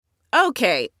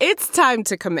Okay, it's time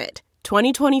to commit.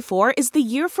 2024 is the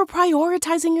year for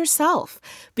prioritizing yourself.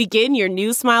 Begin your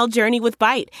new smile journey with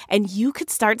Byte, and you could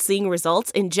start seeing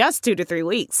results in just 2 to 3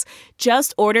 weeks.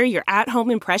 Just order your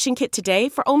at-home impression kit today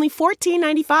for only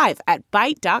 $14.95 at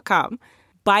Byte.com.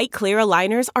 Byte Clear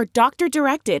aligners are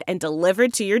doctor-directed and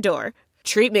delivered to your door.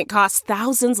 Treatment costs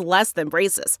thousands less than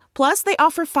braces. Plus, they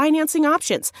offer financing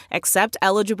options, accept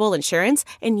eligible insurance,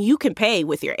 and you can pay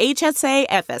with your HSA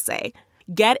FSA.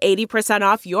 Get 80%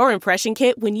 off your impression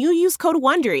kit when you use code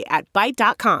WONDERY at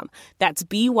Byte.com. That's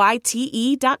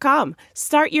BYTE.com.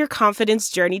 Start your confidence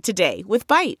journey today with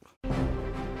Byte.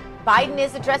 Biden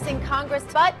is addressing Congress,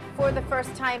 but for the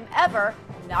first time ever,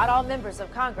 not all members of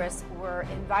Congress were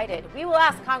invited. We will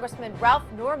ask Congressman Ralph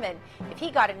Norman if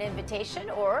he got an invitation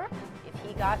or if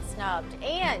he got snubbed.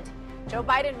 And Joe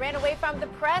Biden ran away from the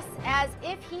press as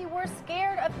if he were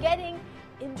scared of getting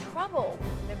in trouble.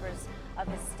 Members of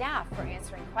his staff for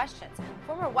answering questions.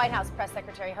 Former White House Press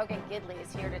Secretary Hogan Gidley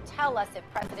is here to tell us if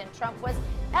President Trump was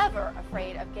ever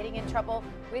afraid of getting in trouble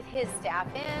with his staff,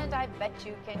 and I bet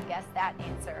you can guess that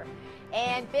answer.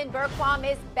 And Ben Bergquam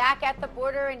is back at the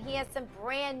border, and he has some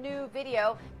brand new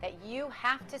video that you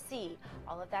have to see.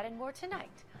 All of that and more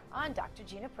tonight on Dr.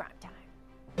 Gina Primetime.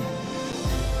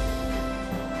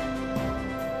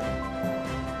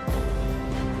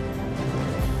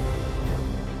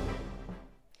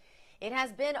 It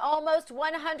has been almost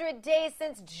 100 days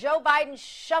since Joe Biden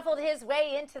shuffled his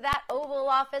way into that Oval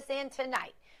Office, and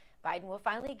tonight, Biden will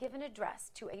finally give an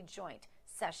address to a joint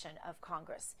session of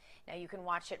Congress. Now, you can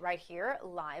watch it right here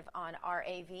live on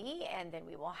RAV, and then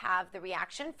we will have the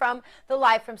reaction from the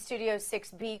Live from Studio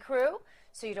 6B crew,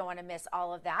 so you don't want to miss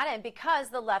all of that. And because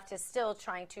the left is still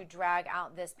trying to drag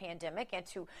out this pandemic and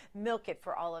to milk it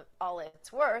for all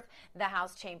it's worth, the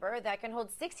House chamber that can hold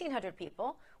 1,600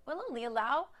 people will only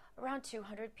allow around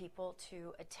 200 people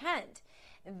to attend.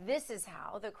 And this is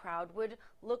how the crowd would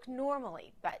look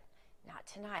normally, but not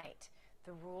tonight.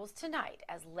 The rules tonight,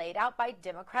 as laid out by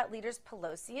Democrat leaders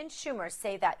Pelosi and Schumer,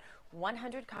 say that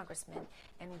 100 congressmen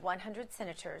and 100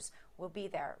 senators will be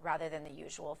there rather than the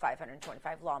usual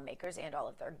 525 lawmakers and all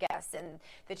of their guests. And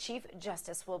the Chief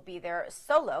Justice will be there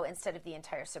solo instead of the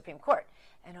entire Supreme Court.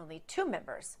 And only 2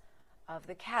 members of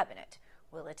the cabinet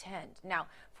will attend. Now,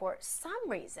 for some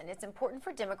reason, it's important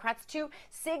for Democrats to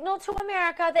signal to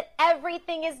America that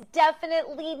everything is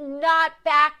definitely not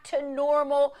back to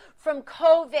normal from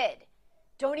COVID.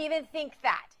 Don't even think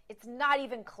that. It's not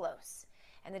even close.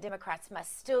 And the Democrats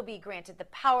must still be granted the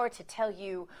power to tell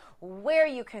you where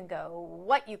you can go,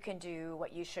 what you can do,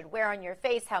 what you should wear on your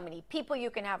face, how many people you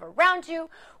can have around you,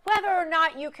 whether or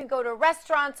not you can go to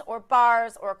restaurants or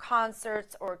bars or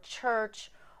concerts or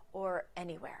church or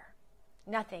anywhere.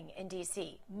 Nothing in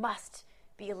D.C. must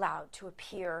be allowed to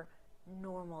appear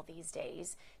normal these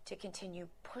days to continue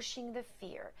pushing the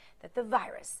fear that the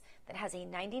virus that has a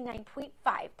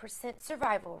 99.5%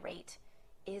 survival rate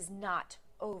is not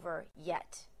over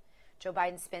yet. Joe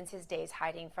Biden spends his days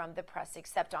hiding from the press,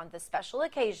 except on the special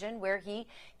occasion where he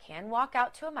can walk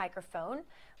out to a microphone,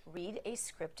 read a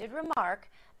scripted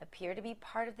remark, appear to be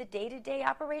part of the day-to-day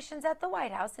operations at the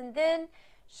White House, and then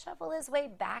shovel his way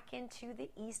back into the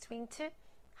East Wing to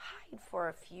hide for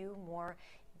a few more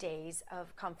days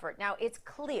of comfort. Now, it's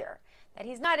clear that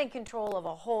he's not in control of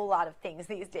a whole lot of things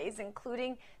these days,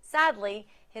 including, sadly,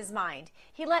 his mind.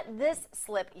 He let this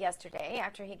slip yesterday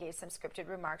after he gave some scripted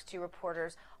remarks to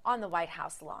reporters on the White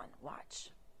House lawn. Watch.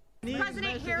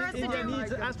 President Harris, India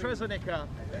needs AstraZeneca.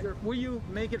 Will you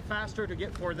make it faster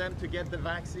for them to get the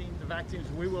vaccine? The vaccines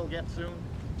we will get soon.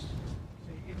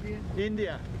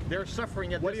 India, they're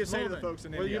suffering at this moment. What do you say to the folks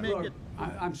in India? Look,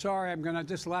 I'm sorry,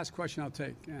 this last question I'll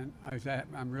take, and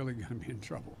I'm really going to be in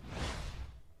trouble.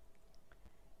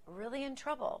 Really in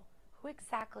trouble? Who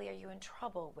exactly are you in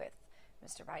trouble with,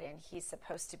 Mr. Biden? He's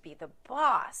supposed to be the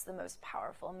boss, the most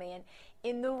powerful man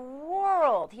in the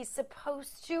world. He's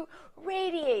supposed to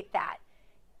radiate that.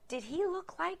 Did he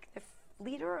look like the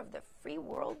leader of the free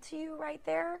world to you right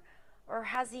there? Or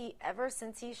has he ever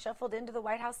since he shuffled into the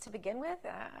White House to begin with?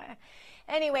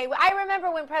 Anyway, I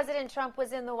remember when President Trump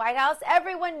was in the White House,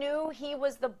 everyone knew he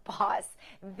was the boss.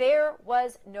 There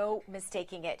was no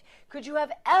mistaking it. Could you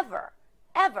have ever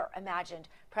imagined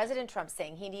President Trump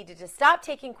saying he needed to stop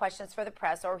taking questions for the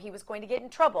press or he was going to get in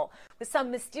trouble with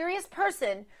some mysterious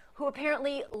person who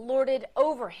apparently lorded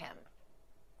over him?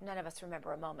 None of us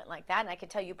remember a moment like that, and I can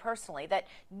tell you personally that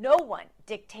no one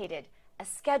dictated a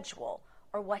schedule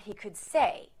or what he could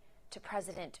say to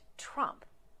President Trump.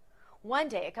 One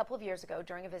day, a couple of years ago,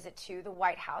 during a visit to the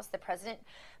White House, the president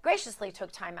graciously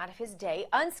took time out of his day,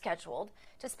 unscheduled,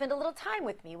 to spend a little time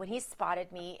with me when he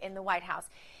spotted me in the White House.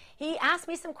 He asked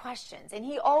me some questions, and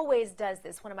he always does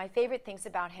this. One of my favorite things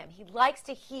about him, he likes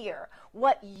to hear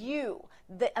what you,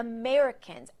 the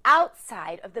Americans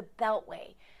outside of the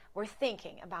Beltway, were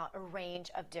thinking about a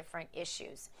range of different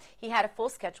issues. He had a full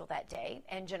schedule that day,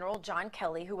 and General John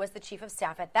Kelly, who was the chief of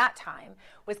staff at that time,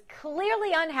 was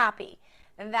clearly unhappy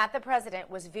that the president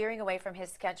was veering away from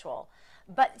his schedule.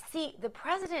 But see, the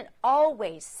president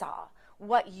always saw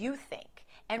what you think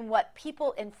and what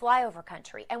people in flyover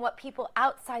country and what people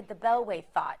outside the Beltway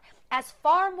thought as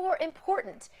far more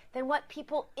important than what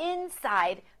people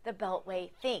inside the Beltway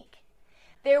think.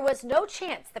 There was no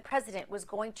chance the president was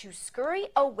going to scurry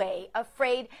away,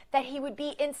 afraid that he would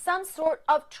be in some sort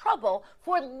of trouble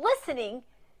for listening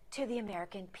to the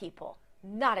American people.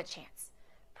 Not a chance.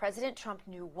 President Trump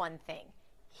knew one thing.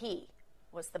 He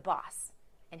was the boss,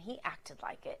 and he acted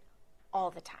like it all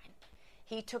the time.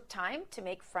 He took time to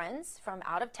make friends from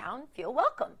out of town feel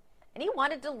welcome, and he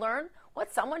wanted to learn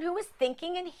what someone who was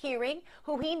thinking and hearing,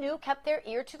 who he knew kept their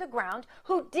ear to the ground,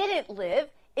 who didn't live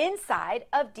inside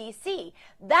of D.C.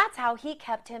 That's how he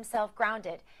kept himself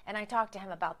grounded. And I talked to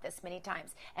him about this many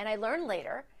times. And I learned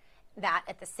later that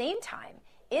at the same time,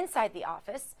 inside the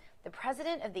office, the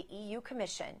president of the EU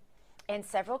Commission and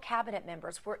several cabinet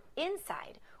members were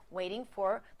inside waiting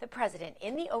for the president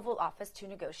in the Oval Office to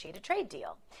negotiate a trade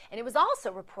deal. And it was also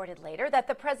reported later that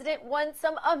the president won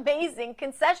some amazing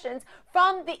concessions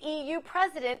from the EU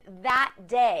president that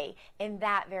day in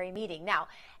that very meeting. Now,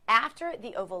 after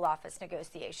the Oval Office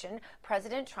negotiation,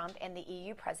 President Trump and the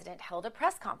EU president held a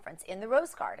press conference in the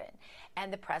Rose Garden.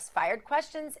 And the press fired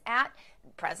questions at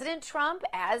President Trump,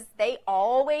 as they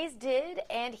always did.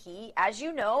 And he, as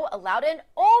you know, allowed an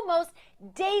almost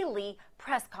daily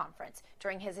press conference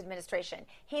during his administration.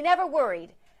 He never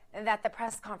worried that the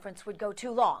press conference would go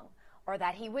too long or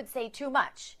that he would say too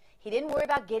much. He didn't worry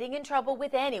about getting in trouble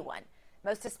with anyone,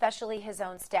 most especially his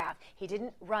own staff. He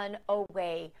didn't run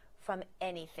away from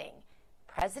anything.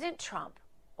 President Trump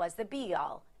was the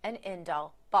be-all and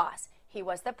end-all boss. He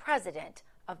was the president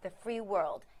of the free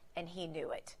world, and he knew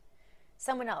it.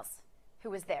 Someone else who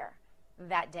was there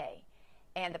that day,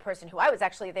 and the person who I was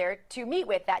actually there to meet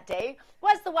with that day,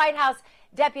 was the White House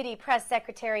Deputy Press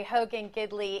Secretary Hogan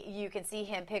Gidley. You can see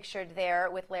him pictured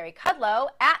there with Larry Kudlow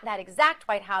at that exact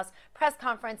White House press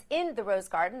conference in the Rose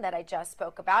Garden that I just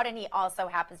spoke about, and he also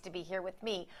happens to be here with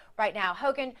me right now.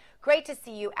 Hogan, great to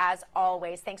see you as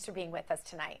always. Thanks for being with us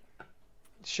tonight.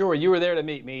 Sure, you were there to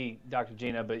meet me, Dr.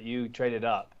 Gina, but you traded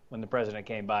up when the president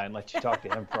came by and let you talk to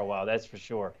him for a while, that's for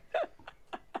sure.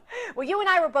 Well, you and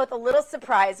I were both a little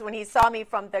surprised when he saw me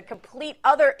from the complete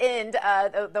other end,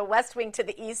 the West Wing to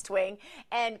the East Wing,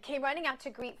 and came running out to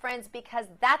greet friends, because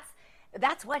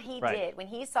that's what he did. When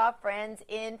he saw friends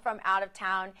in from out of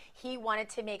town, he wanted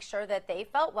to make sure that they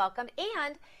felt welcomed.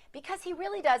 And because he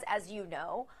really does, as you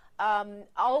know,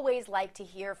 always like to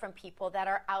hear from people that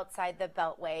are outside the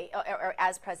Beltway, or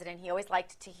as president, he always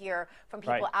liked to hear from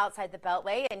people outside the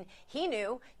Beltway. And he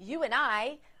knew you and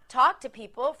I talk to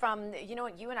people from,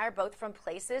 you and I are both from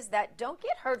places that don't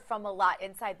get heard from a lot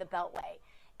inside the Beltway.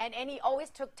 And he always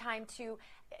took time to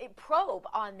probe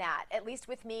on that, at least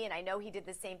with me. And I know he did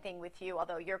the same thing with you,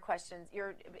 although your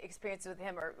experiences with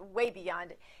him are way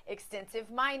beyond extensive.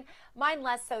 Mine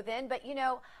less so then. But,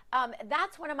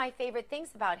 that's one of my favorite things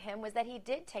about him, was that he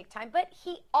did take time. But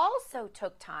he also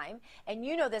took time, and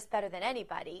you know this better than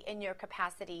anybody in your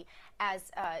capacity as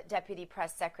Deputy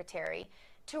Press Secretary,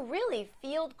 to really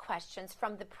field questions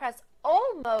from the press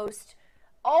almost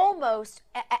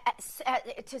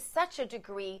to such a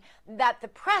degree that the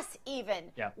press even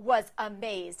was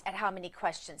amazed at how many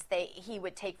questions he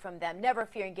would take from them, never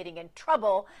fearing getting in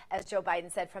trouble, as Joe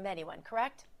Biden said, from anyone,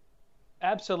 correct?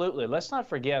 Absolutely. Let's not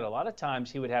forget, a lot of times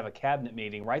he would have a cabinet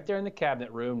meeting right there in the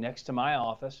cabinet room next to my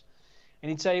office, and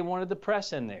he'd say he wanted the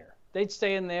press in there. They'd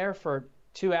stay in there for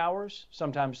 2 hours,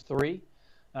 sometimes 3,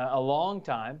 a long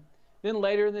time. Then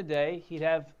later in the day, he'd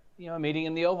have a meeting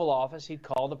in the Oval Office. He'd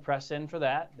call the press in for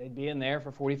that. They'd be in there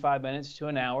for 45 minutes to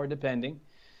an hour, depending.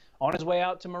 On his way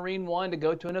out to Marine One to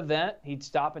go to an event, he'd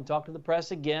stop and talk to the press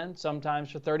again,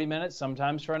 sometimes for 30 minutes,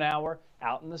 sometimes for an hour,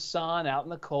 out in the sun, out in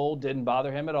the cold, didn't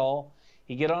bother him at all.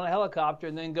 He'd get on a helicopter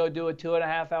and then go do a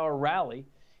 2.5-hour rally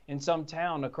in some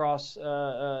town across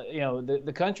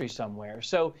the country somewhere.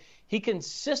 So he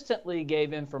consistently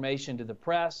gave information to the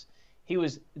press. He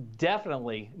was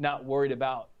definitely not worried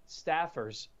about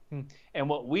staffers and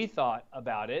what we thought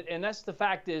about it. And that's the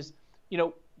fact is,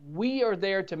 we are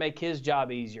there to make his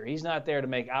job easier. He's not there to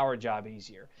make our job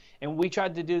easier. And we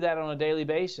tried to do that on a daily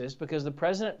basis because the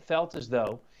president felt as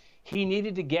though He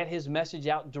needed to get his message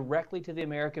out directly to the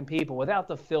American people without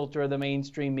the filter of the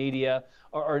mainstream media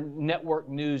or network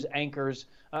news anchors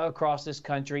across this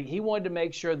country. He wanted to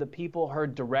make sure that people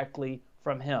heard directly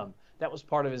from him. That was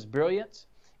part of his brilliance.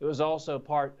 It was also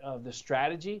part of the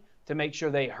strategy to make sure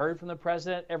they heard from the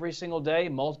president every single day,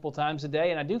 multiple times a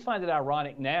day. And I do find it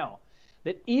ironic now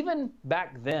that even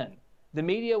back then, the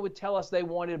media would tell us they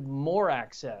wanted more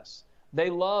access. They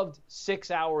loved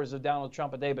 6 hours of Donald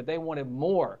Trump a day, but they wanted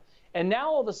more. And now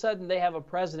all of a sudden they have a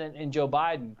president in Joe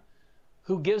Biden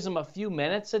who gives them a few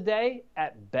minutes a day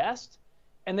at best,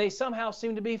 and they somehow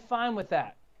seem to be fine with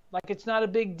that. Like it's not a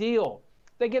big deal.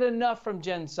 They get enough from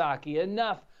Jen Psaki,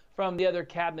 enough from the other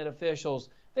cabinet officials.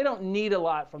 They don't need a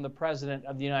lot from the president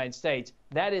of the United States.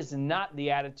 That is not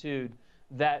the attitude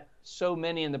that so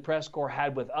many in the press corps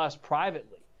had with us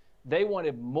privately. They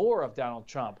wanted more of Donald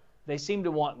Trump. They seem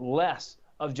to want less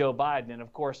of Joe Biden. And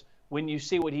of course, when you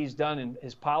see what he's done in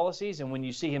his policies and when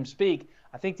you see him speak,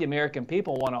 I think the American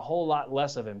people want a whole lot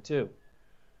less of him too.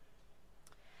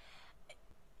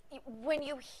 When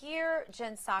you hear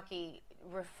Jen Psaki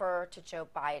refer to Joe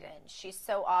Biden, she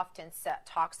so often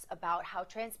talks about how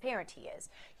transparent he is.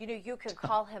 You know, you could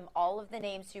call him all of the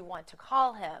names you want to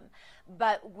call him,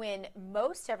 but when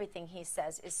most everything he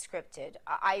says is scripted,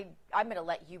 I'm going to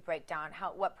let you break down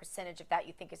what percentage of that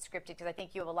you think is scripted, because I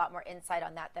think you have a lot more insight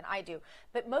on that than I do.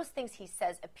 But most things he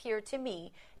says appear to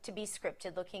me to be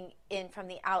scripted looking in from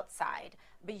the outside.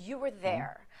 But you were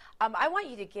there. I want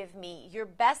you to give me your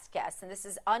best guess, and this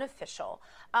is unofficial,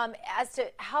 as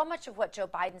to how much of what Joe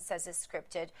Biden says is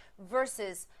scripted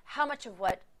versus how much of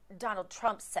what Donald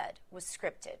Trump said was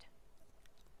scripted.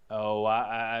 Oh,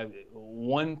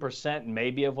 1%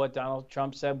 maybe of what Donald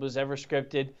Trump said was ever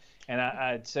scripted, and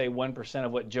I'd say 1%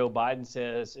 of what Joe Biden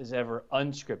says is ever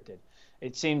unscripted.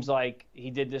 It seems like he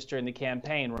did this during the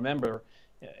campaign. Remember,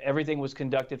 everything was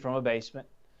conducted from a basement.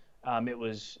 It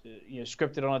was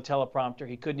scripted on a teleprompter.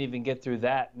 He couldn't even get through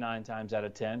that 9 times out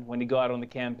of 10. When he go out on the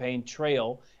campaign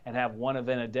trail and have one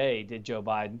event a day, did Joe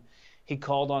Biden, he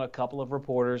called on a couple of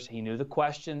reporters. He knew the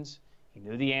questions. He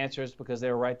knew the answers because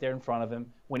they were right there in front of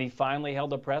him. When he finally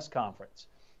held a press conference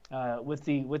with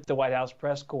the White House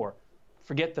press corps,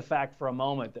 forget the fact for a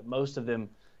moment that most of them,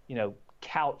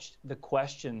 couched the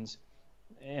questions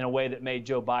in a way that made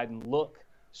Joe Biden look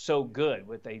so good,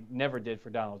 what they never did for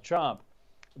Donald Trump.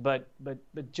 But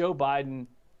Joe Biden,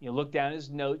 looked down his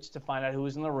notes to find out who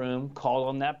was in the room, called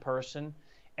on that person,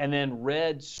 and then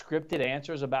read scripted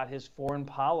answers about his foreign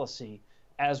policy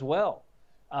as well.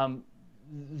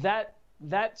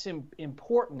 That's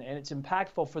important, and it's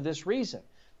impactful for this reason.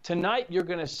 Tonight, you're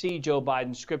going to see Joe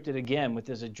Biden scripted again with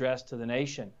his address to the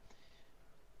nation.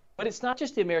 But it's not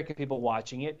just the American people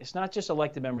watching it. It's not just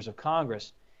elected members of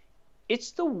Congress.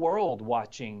 It's the world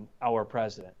watching our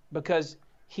president, because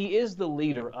he is the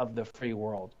leader of the free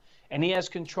world, and he has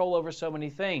control over so many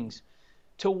things.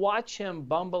 To watch him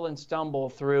bumble and stumble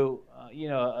through,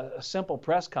 a simple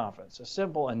press conference, a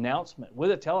simple announcement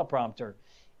with a teleprompter,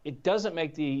 it doesn't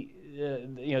make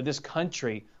this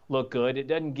country look good. It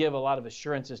doesn't give a lot of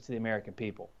assurances to the American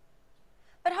people.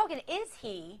 But Hogan, is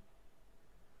he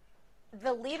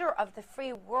the leader of the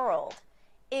free world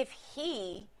if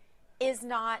he is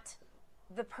not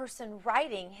the person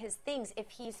writing his things, if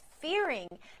he's fearing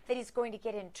that he's going to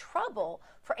get in trouble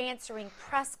for answering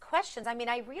press questions? I mean,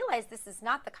 I realize this is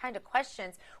not the kind of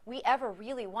questions we ever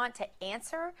really want to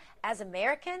answer as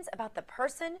Americans about the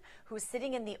person who's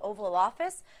sitting in the Oval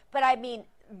Office. But I mean,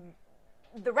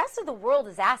 the rest of the world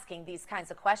is asking these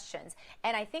kinds of questions.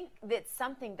 And I think that's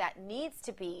something that needs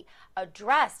to be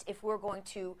addressed if we're going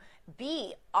to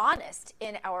be honest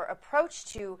in our approach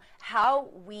to how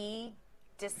we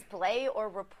display or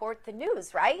report the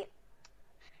news, right?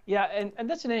 Yeah, and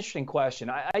that's an interesting question.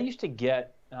 I used to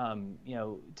get,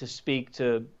 to speak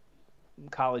to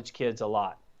college kids a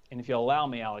lot. And if you'll allow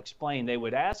me, I'll explain. They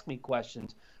would ask me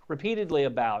questions repeatedly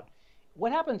about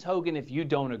what happens, Hogan, if you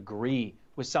don't agree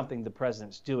with something the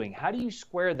president's doing? How do you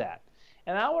square that?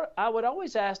 And I would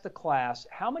always ask the class,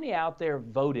 how many out there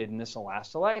voted in this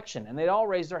last election? And they'd all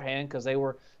raise their hand because they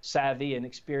were savvy and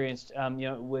experienced,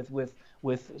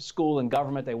 with school and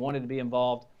government. They wanted to be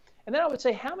involved. And then I would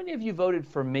say, how many of you voted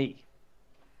for me?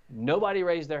 Nobody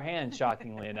raised their hand,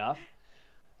 shockingly enough.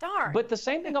 Darn. But the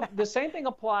same thing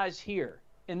applies here,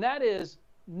 and that is,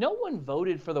 no one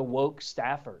voted for the woke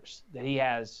staffers that he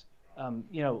has,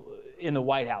 in the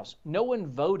White House. No one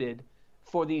voted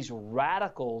for these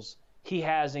radicals he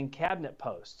has in cabinet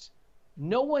posts.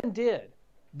 No one did.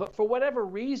 But for whatever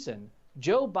reason,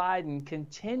 Joe Biden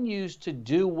continues to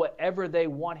do whatever they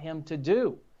want him to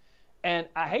do. And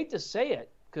I hate to say it,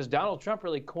 because Donald Trump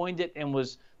really coined it and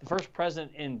was the first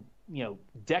president in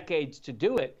decades to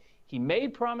do it. He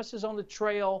made promises on the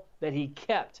trail that he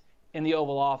kept in the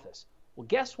Oval Office. Well,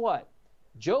 guess what?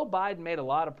 Joe Biden made a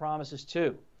lot of promises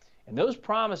too. And those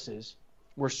promises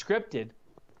were scripted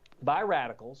by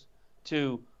radicals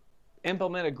to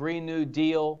implement a Green New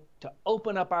Deal, to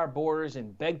open up our borders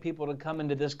and beg people to come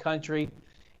into this country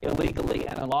illegally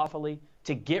and unlawfully,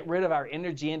 to get rid of our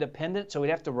energy independence so we'd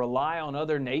have to rely on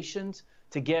other nations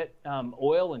to get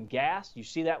oil and gas. You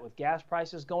see that with gas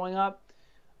prices going up.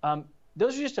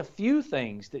 Those are just a few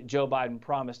things that Joe Biden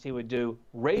promised he would do.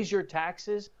 Raise your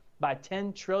taxes by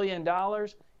 $10 trillion.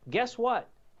 Guess what?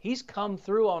 He's come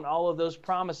through on all of those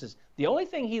promises. The only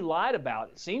thing he lied about,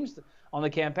 it seems, on the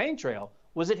campaign trail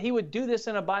was that he would do this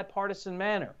in a bipartisan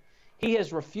manner. He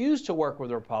has refused to work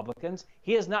with Republicans.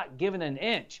 He has not given an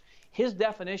inch. His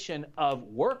definition of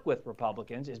work with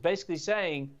Republicans is basically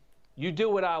saying, you do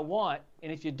what I want,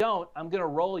 and if you don't, I'm going to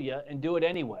roll you and do it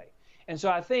anyway. And so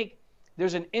I think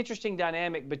there's an interesting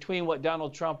dynamic between what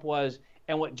Donald Trump was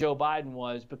and what Joe Biden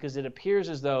was, because it appears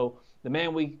as though the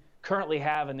man we currently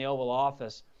have in the Oval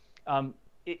Office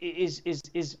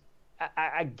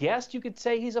I guess you could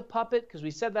say he's a puppet, because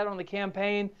we said that on the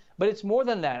campaign, but it's more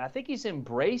than that. I think he's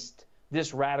embraced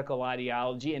this radical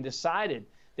ideology and decided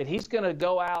that he's going to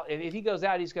go out, and if he goes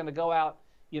out, he's going to go out,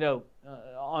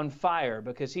 on fire,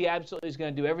 because he absolutely is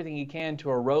going to do everything he can to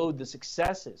erode the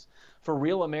successes for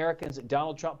real Americans that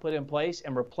Donald Trump put in place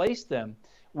and replace them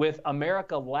with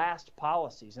America Last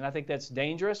policies. And I think that's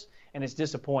dangerous and it's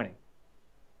disappointing.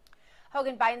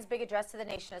 Hogan, Biden's big address to the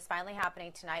nation is finally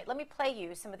happening tonight. Let me play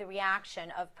you some of the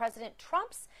reaction of President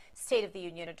Trump's State of the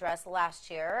Union address last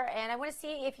year. And I want to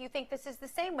see if you think this is the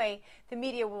same way the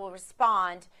media will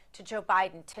respond to Joe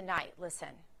Biden tonight. Listen.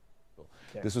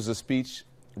 Okay. This was a speech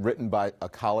written by a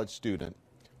college student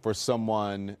for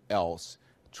someone else,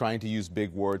 trying to use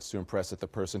big words to impress that the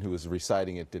person who was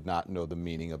reciting it did not know the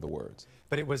meaning of the words.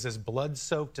 But it was as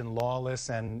blood-soaked and lawless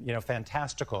and,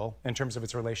 fantastical in terms of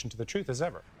its relation to the truth as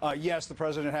ever. Yes, the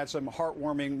president had some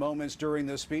heartwarming moments during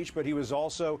this speech, but he was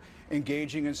also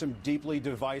engaging in some deeply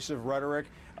divisive rhetoric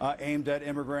aimed at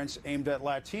immigrants, aimed at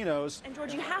Latinos. And,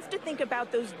 George, you have to think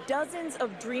about those dozens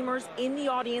of dreamers in the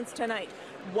audience tonight.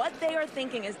 What they are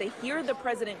thinking as they hear the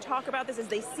president talk about this, as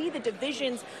they see the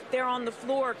divisions there on the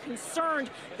floor, concerned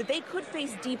that they could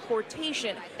face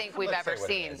deportation. I think we've ever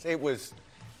seen.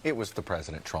 It was the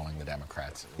president trolling the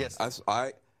Democrats. Yes,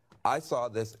 I saw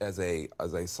this as a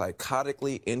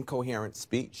psychotically incoherent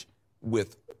speech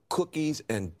with cookies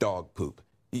and dog poop.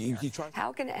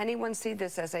 How can anyone see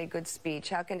this as a good speech?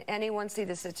 How can anyone see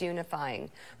this as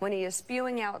unifying when he is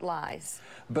spewing out lies?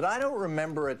 But I don't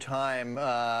remember a time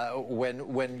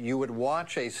when you would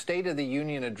watch a State of the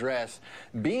Union address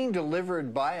being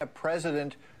delivered by a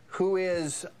president who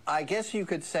is, I guess you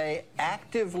could say,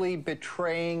 actively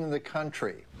betraying the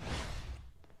country.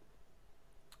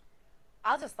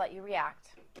 I'll just let you react.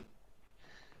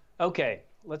 Okay,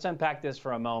 let's unpack this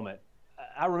for a moment.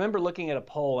 I remember looking at a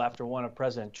poll after one of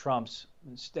President Trump's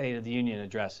State of the Union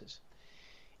addresses.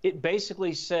 It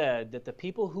basically said that the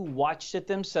people who watched it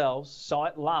themselves, saw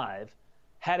it live,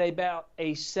 had about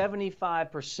a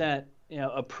 75%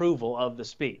 approval of the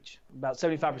speech. About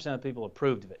 75% of the people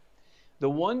approved of it. The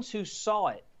ones who saw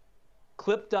it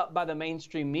clipped up by the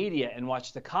mainstream media and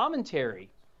watched the commentary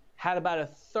had about a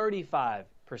 35%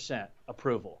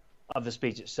 approval of the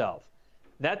speech itself.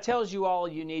 That tells you all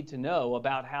you need to know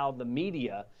about how the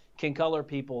media can color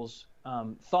people's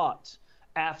thoughts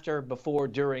after, before,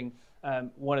 during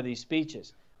one of these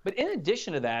speeches. But in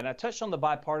addition to that, and I touched on the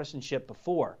bipartisanship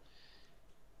before,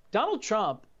 Donald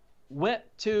Trump went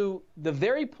to the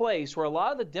very place where a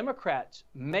lot of the Democrats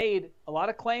made a lot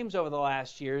of claims over the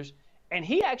last years, and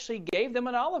he actually gave them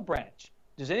an olive branch.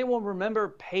 Does anyone remember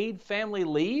paid family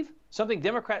leave? Something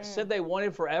Democrats said they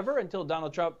wanted forever until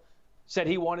Donald Trump said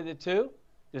he wanted it too.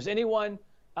 Does anyone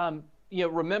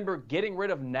remember getting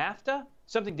rid of NAFTA?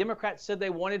 Something Democrats said they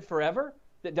wanted forever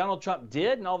that Donald Trump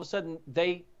did, and all of a sudden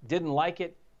they didn't like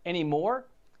it anymore.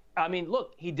 I mean,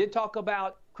 look, he did talk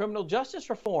about criminal justice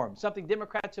reform, something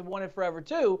Democrats have wanted forever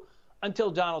too, until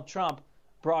Donald Trump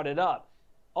brought it up.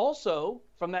 Also,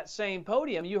 from that same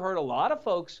podium, you heard a lot of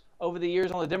folks over the years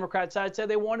on the Democrat side say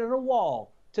they wanted a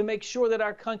wall to make sure that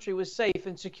our country was safe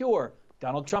and secure.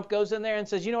 Donald Trump goes in there and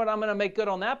says, you know what, I'm going to make good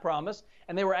on that promise.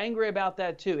 And they were angry about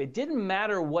that too. It didn't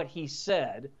matter what he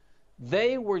said.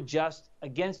 They were just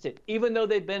against it, even though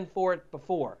they'd been for it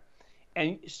before.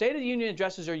 And State of the Union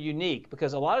addresses are unique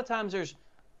because a lot of times there's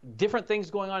different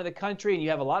things going on in the country and you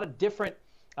have a lot of different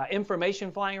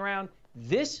information flying around.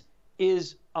 This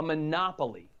is a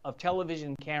monopoly of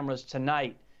television cameras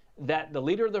tonight that the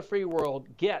leader of the free world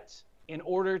gets in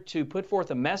order to put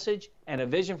forth a message and a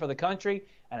vision for the country.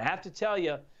 And I have to tell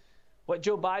you, what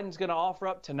Joe Biden's going to offer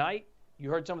up tonight, you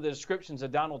heard some of the descriptions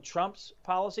of Donald Trump's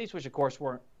policies, which of course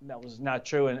that was not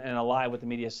true and a lie what the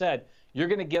media said. You're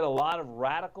going to get a lot of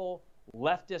radical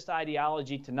leftist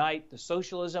ideology tonight, the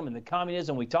socialism and the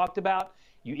communism we talked about.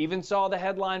 You even saw the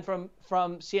headline from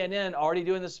CNN already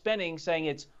doing the spinning saying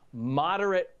it's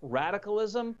moderate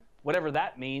radicalism, whatever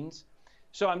that means.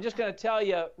 So I'm just going to tell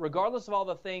you, regardless of all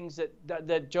the things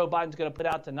that Joe Biden's going to put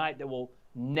out tonight that will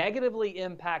negatively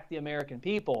impact the American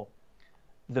people,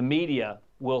 the media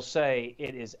will say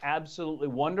it is absolutely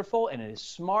wonderful and it is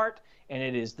smart and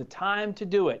it is the time to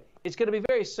do it. It's going to be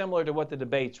very similar to what the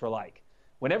debates were like.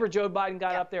 Whenever Joe Biden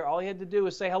got up there, all he had to do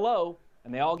was say hello,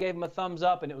 and they all gave him a thumbs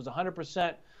up, and it was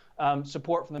 100%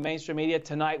 support from the mainstream media.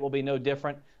 Tonight will be no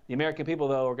different. The American people,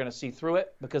 though, are going to see through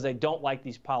it because they don't like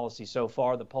these policies so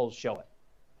far. The polls show it.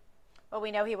 Well,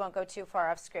 we know he won't go too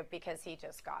far off script because he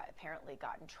just apparently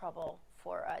got in trouble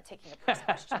for taking a press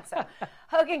question. So,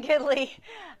 Hogan Gidley,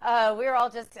 we're all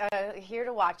just here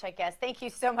to watch, I guess. Thank you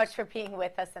so much for being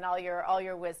with us and all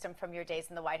your wisdom from your days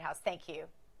in the White House. Thank you.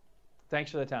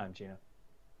 Thanks for the time, Gina.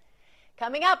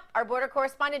 Coming up, our border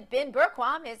correspondent Ben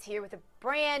Bergquam is here with a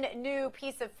brand new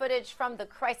piece of footage from the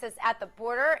crisis at the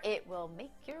border. It will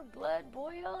make your blood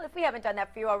boil if we haven't done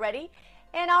that for you already.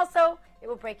 And also, it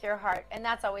will break your heart, and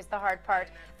that's always the hard part.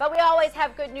 But we always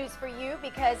have good news for you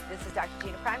because this is Dr.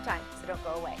 Gina Primetime, so don't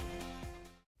go away.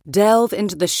 Delve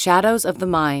into the shadows of the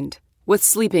mind with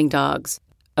Sleeping Dogs,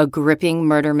 a gripping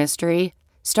murder mystery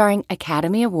starring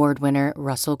Academy Award winner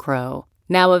Russell Crowe.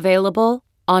 Now available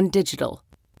on digital.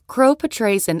 Crowe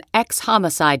portrays an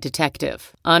ex-homicide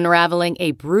detective unraveling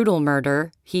a brutal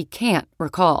murder he can't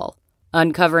recall.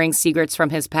 Uncovering secrets from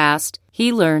his past,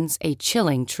 he learns a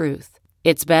chilling truth.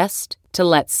 It's best to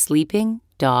let sleeping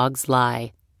dogs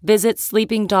lie. Visit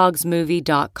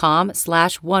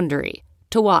sleepingdogsmovie.com/Wondery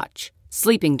to watch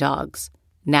Sleeping Dogs,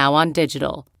 now on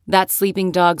digital. That's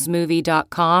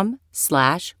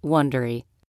sleepingdogsmovie.com/Wondery.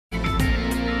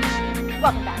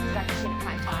 Welcome back to Dr. Gina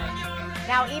Primetime.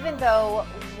 Now, even though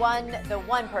the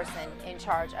one person in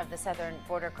charge of the southern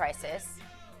border crisis,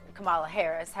 Kamala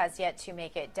Harris, has yet to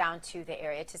make it down to the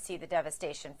area to see the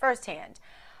devastation firsthand,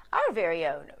 our very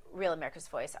own Real America's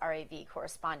Voice RAV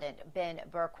correspondent Ben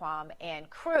Bergquam and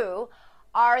crew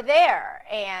are there.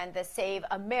 And the Save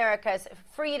America's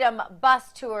Freedom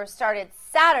Bus Tour started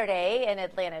Saturday in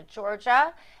Atlanta,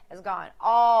 Georgia, has gone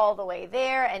all the way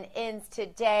there and ends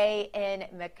today in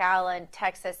McAllen,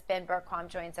 Texas. Ben Bergquam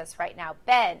joins us right now.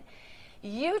 Ben,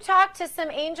 you talked to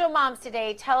some angel moms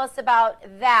today. Tell us about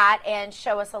that and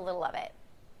show us a little of it.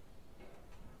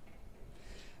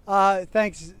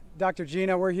 Thanks, Dr.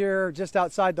 Gina. We're here just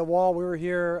outside the wall. We were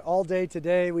here all day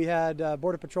today. We had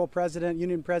Border Patrol President,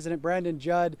 Union President Brandon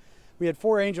Judd. We had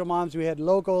 4 angel moms. We had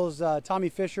locals, Tommy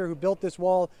Fisher, who built this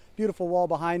wall, beautiful wall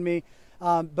behind me.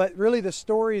 But really the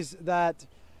stories that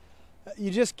you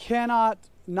just cannot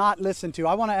not listen to.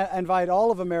 I want to invite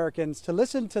all of Americans to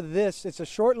listen to this. It's a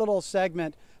short little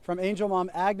segment from angel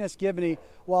mom Agnes Gibney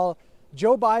while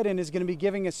Joe Biden is going to be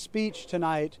giving a speech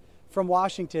tonight from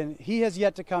Washington. He has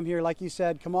yet to come here. Like you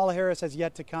said, Kamala Harris has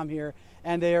yet to come here,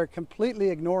 and they are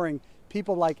completely ignoring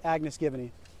people like Agnes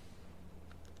Gibney.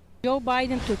 Joe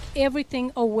Biden took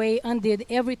everything away and did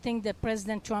everything that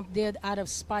President Trump did out of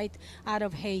spite, out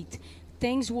of hate.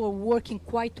 Things were working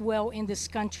quite well in this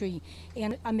country,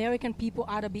 and American people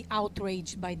ought to be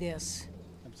outraged by this.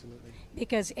 Absolutely.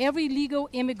 Because every legal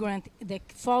immigrant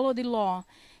that follow the law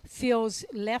feels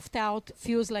left out,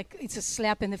 feels like it's a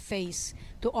slap in the face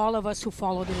to all of us who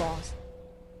follow the laws.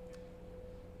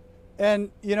 And,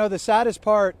 you know, the saddest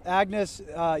part, Agnes,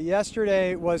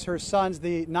 yesterday was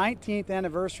the 19th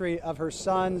anniversary of her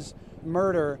son's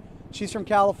murder. She's from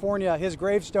California. His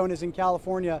gravestone is in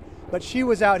California. But she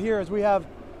was out here as we have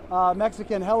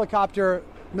Mexican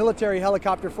military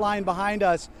helicopter flying behind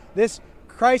us. This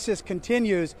crisis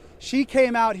continues. She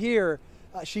came out here.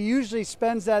 She usually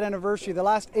spends that anniversary. The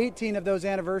last 18 of those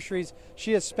anniversaries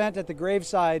she has spent at the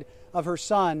graveside of her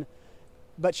son.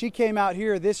 But she came out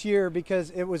here this year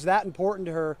because it was that important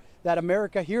to her that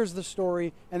America hears the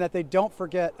story and that they don't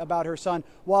forget about her son.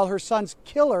 While her son's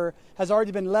killer has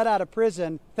already been let out of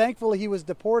prison, thankfully he was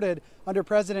deported under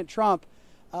President Trump.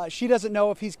 She doesn't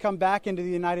know if he's come back into the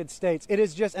United States. It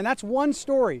is just, and that's one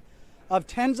story of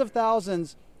tens of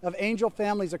thousands of angel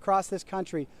families across this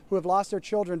country who have lost their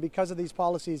children because of these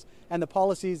policies and the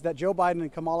policies that Joe Biden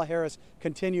and Kamala Harris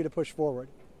continue to push forward.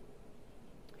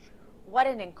 What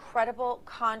an incredible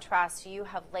contrast you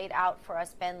have laid out for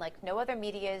us, Ben, like no other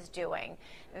media is doing,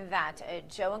 that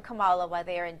Joe and Kamala, while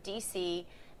they are in D.C.,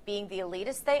 being the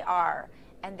elitists they are,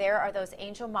 And there are those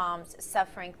angel moms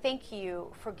suffering. Thank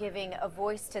you for giving a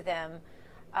voice to them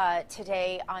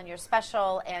today on your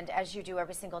special, and as you do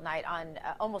every single night on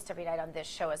almost every night on this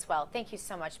show as well. Thank you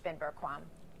so much, Ben Bergquam.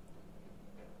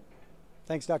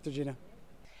 Thanks, Dr. Gina.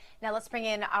 Now let's bring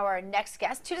in our next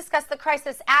guest to discuss the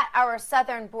crisis at our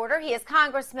southern border. He is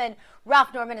Congressman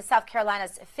Ralph Norman of South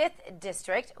Carolina's 5th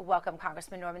District. Welcome,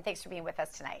 Congressman Norman. Thanks for being with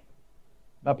us tonight.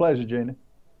 My pleasure, Gina.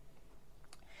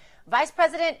 Vice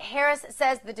President Harris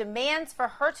says the demands for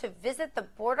her to visit the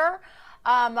border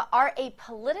are a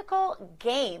political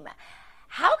game.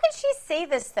 How can she say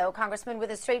this, though, Congressman,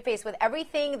 with a straight face, with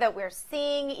everything that we're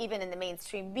seeing, even in the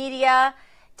mainstream media,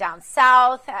 down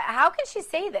south? How can she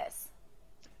say this?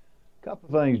 A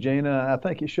couple of things, Gina. I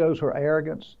think it shows her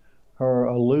arrogance, her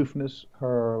aloofness,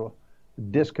 her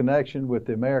disconnection with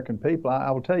the American people. I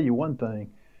will tell you one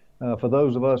thing. For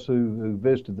those of us who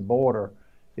visited the border,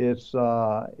 it's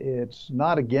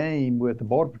not a game with the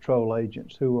Border Patrol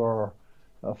agents who are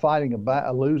fighting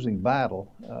a losing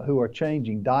battle, who are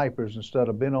changing diapers instead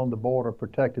of being on the border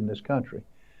protecting this country.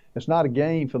 It's not a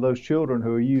game for those children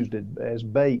who are used as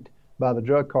bait by the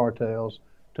drug cartels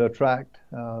to attract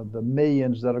the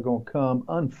millions that are going to come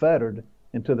unfettered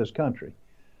into this country.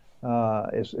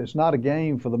 It's not a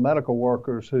game for the medical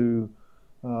workers who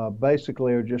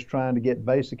basically are just trying to get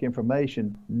basic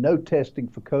information, no testing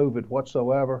for COVID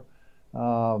whatsoever.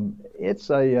 It's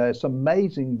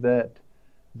amazing that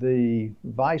the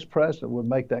vice president would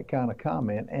make that kind of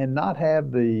comment and not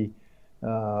have the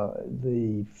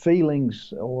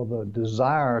feelings or the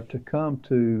desire to come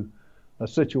to a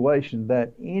situation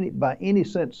that by any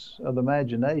sense of the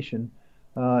imagination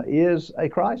is a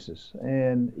crisis.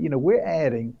 And we're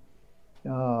adding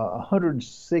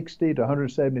 160 to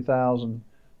 170,000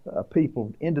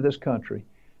 people into this country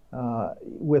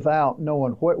without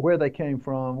knowing where they came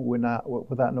from, without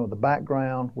knowing the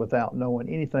background, without knowing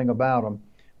anything about them.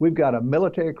 We've got a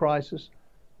military crisis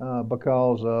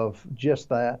because of just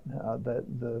that,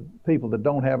 the people that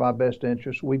don't have our best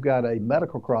interests. We've got a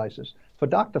medical crisis. For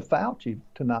Dr. Fauci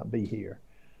to not be here.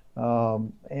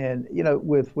 And,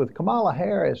 with Kamala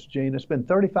Harris, Gina, it's been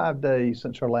 35 days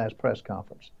since her last press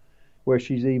conference where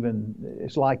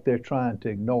it's like they're trying to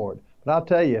ignore it. But I'll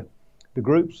tell you,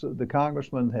 the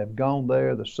congressmen have gone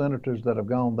there, the senators that have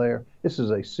gone there. This is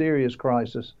a serious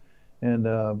crisis. And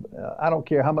I don't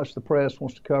care how much the press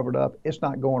wants to cover it up. It's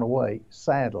not going away,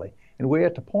 sadly. And we're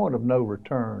at the point of no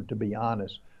return, to be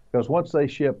honest, because once they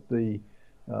ship the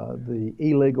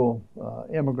illegal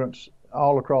immigrants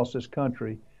all across this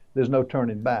country, there's no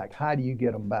turning back. How do you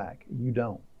get them back? You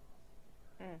don't.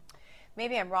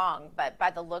 Maybe I'm wrong, but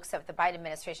by the looks of the Biden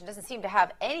administration, doesn't seem to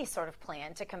have any sort of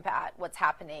plan to combat what's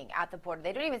happening at the border.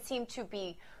 They don't even seem to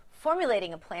be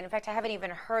formulating a plan. In fact, I haven't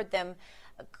even heard them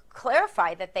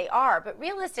clarify that they are. But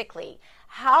realistically,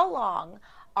 how long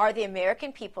are the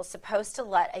American people supposed to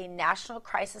let a national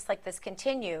crisis like this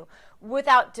continue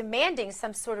without demanding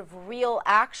some sort of real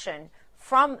action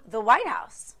from the White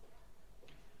House?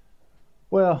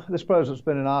 Well, this president's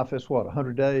been in office,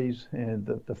 100 days? And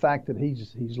the fact that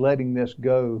he's letting this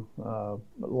go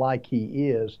like he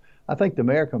is, I think the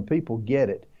American people get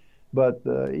it. But,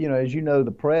 as you know,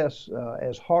 the press,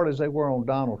 as hard as they were on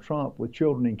Donald Trump with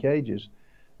children in cages,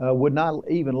 would not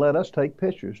even let us take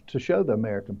pictures to show the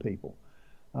American people.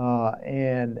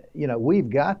 And we've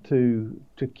got to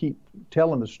keep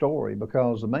telling the story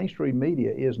because the mainstream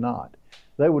media is not.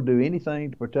 They would do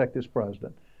anything to protect this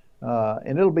president.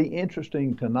 And it'll be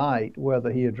interesting tonight whether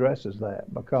he addresses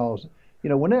that because,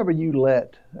 whenever you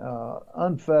let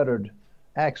unfettered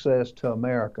access to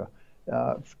America,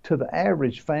 to the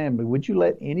average family, would you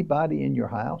let anybody in your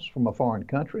house from a foreign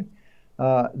country?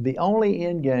 The only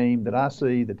end game that I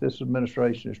see that this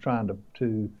administration is trying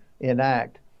to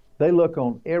enact, they look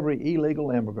on every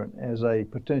illegal immigrant as a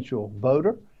potential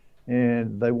voter,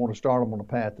 and they want to start them on a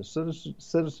path to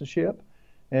citizenship.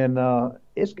 And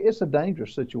it's a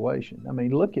dangerous situation. I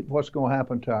mean, look at what's going to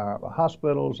happen to our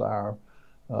hospitals, our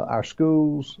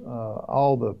schools,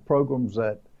 all the programs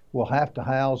that will have to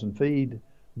house and feed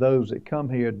those that come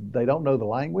here. They don't know the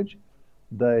language.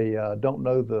 They don't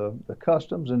know the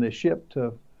customs, and they're shipped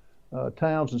to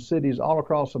towns and cities all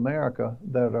across America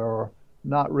that are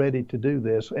not ready to do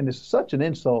this. And it's such an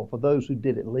insult for those who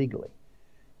did it legally.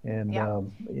 And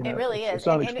it really is.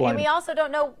 And we also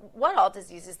don't know what all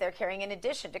diseases they're carrying in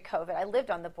addition to COVID. I lived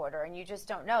on the border, and you just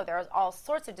don't know. There are all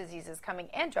sorts of diseases coming,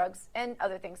 and drugs and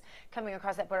other things coming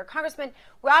across that border. Congressman,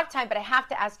 we're out of time, but I have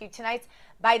to ask you, tonight's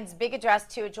Biden's big address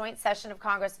to a joint session of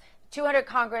Congress, 200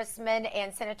 congressmen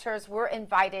and senators were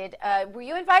invited. Were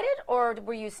you invited, or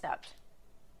were you snubbed?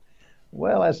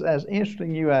 Well, as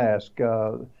interesting you ask,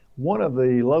 one of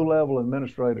the low-level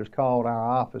administrators called our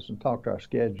office and talked to our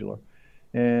scheduler,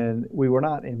 and we were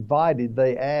not invited.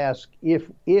 They asked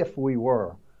if we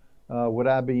were, would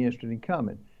I be interested in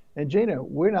coming? And Gina,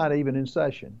 we're not even in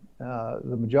session.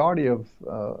 The majority of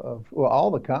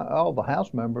all the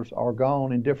House members are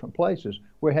gone in different places.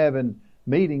 We're having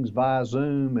meetings via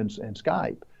Zoom and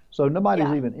Skype, so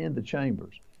nobody's even in the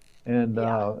chambers. And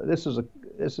this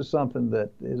is something that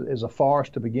is a farce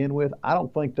to begin with. I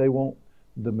don't think they want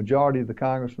the majority of the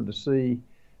congressmen to see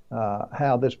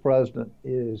how this president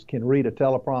can read a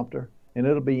teleprompter, and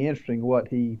it'll be interesting what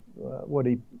he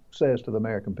says to the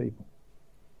American people.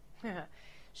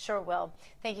 Sure will.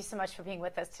 Thank you so much for being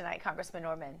with us tonight, Congressman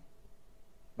Norman.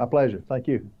 My pleasure. Thank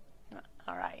you.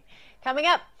 All right. Coming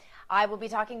up, I will be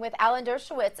talking with Alan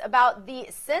Dershowitz about the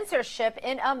censorship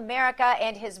in America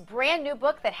and his brand new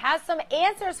book that has some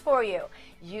answers for you.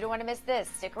 You don't want to miss this.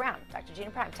 Stick around. Dr.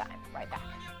 Gina Primetime. Right back.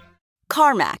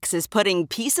 CarMax is putting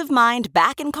peace of mind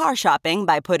back in car shopping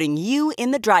by putting you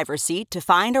in the driver's seat to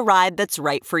find a ride that's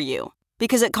right for you.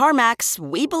 Because at CarMax,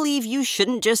 we believe you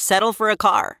shouldn't just settle for a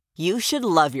car. You should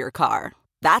love your car.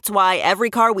 That's why every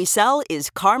car we sell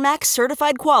is CarMax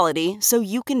certified quality, so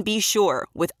you can be sure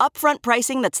with upfront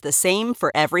pricing that's the same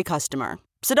for every customer.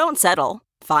 So don't settle.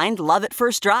 Find love at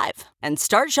first drive and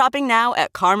start shopping now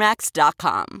at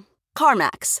CarMax.com.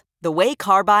 CarMax, the way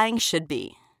car buying should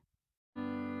be.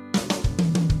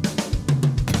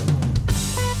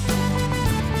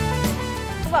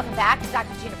 Welcome back to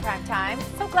Dr. Gina Primetime.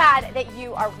 So glad that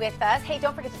you are with us. Hey,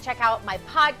 don't forget to check out my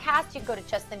podcast. You can go to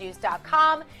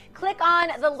justthenews.com. Click on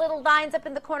the little lines up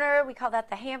in the corner. We call that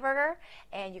the hamburger.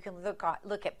 And you can look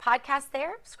at podcasts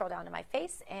there. Scroll down to my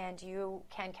face, and you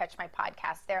can catch my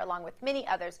podcast there, along with many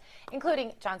others,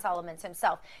 including John Solomon's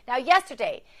himself. Now,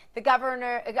 yesterday, the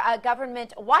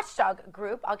government watchdog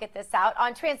group, I'll get this out,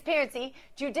 on transparency,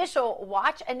 Judicial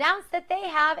Watch, announced that they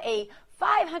have a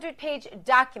 500-page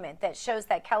document that shows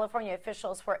that California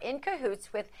officials were in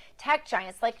cahoots with tech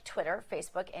giants like Twitter,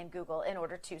 Facebook, and Google in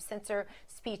order to censor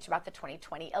speech about the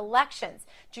 2020 elections.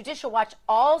 Judicial Watch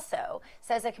also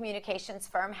says a communications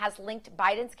firm has linked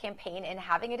Biden's campaign in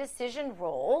having a decision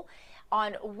role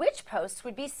on which posts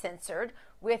would be censored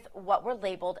with what were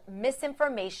labeled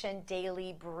misinformation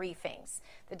daily briefings.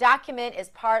 The document is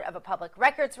part of a public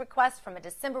records request from a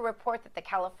December report that the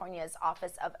California's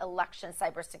Office of Election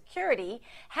Cybersecurity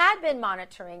had been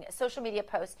monitoring social media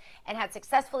posts and had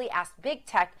successfully asked Big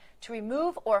Tech to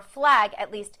remove or flag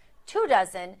at least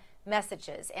 24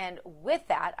 messages. And with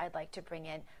that, I'd like to bring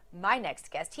in my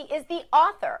next guest. He is the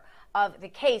author of The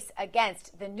Case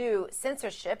Against the New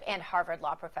Censorship and Harvard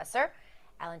Law professor,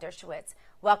 Alan Dershowitz.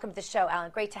 Welcome to the show,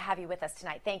 Alan. Great to have you with us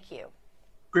tonight. Thank you.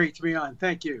 Great to be on.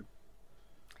 Thank you.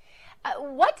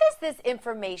 What does this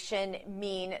information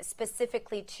mean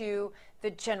specifically to the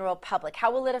general public?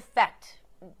 How will it affect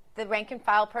the rank and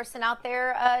file person out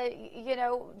there,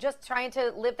 just trying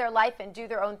to live their life and do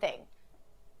their own thing?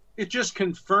 It just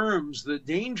confirms the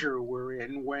danger we're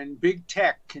in when big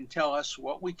tech can tell us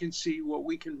what we can see, what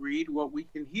we can read, what we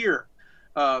can hear.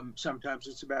 Sometimes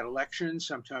it's about elections,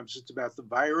 sometimes it's about the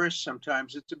virus,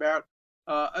 sometimes it's about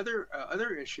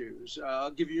other issues. I'll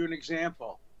give you an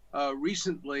example.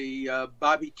 Recently,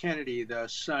 Bobby Kennedy, the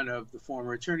son of the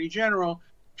former Attorney General,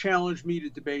 challenged me to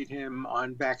debate him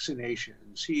on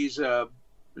vaccinations. He's an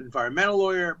environmental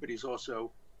lawyer, but he's also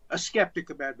a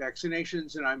skeptic about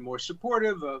vaccinations, and I'm more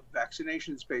supportive of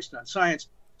vaccinations based on science.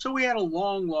 So we had a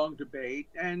long debate,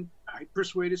 and I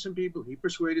persuaded some people, he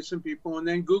persuaded some people, and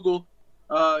then Google,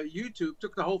 YouTube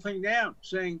took the whole thing down,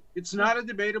 saying it's not a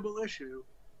debatable issue.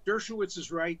 Dershowitz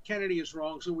is right, Kennedy is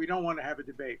wrong, so we don't want to have a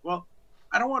debate. Well,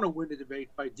 I don't want to win the debate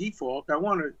by default. I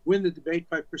want to win the debate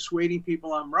by persuading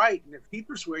people I'm right, and if he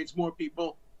persuades more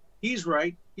people he's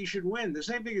right, he should win. The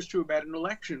same thing is true about an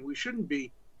election. We shouldn't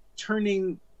be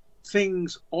turning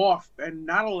things off and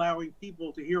not allowing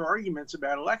people to hear arguments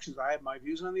about elections. I have my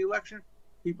views on the election.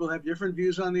 People have different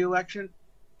views on the election.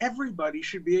 Everybody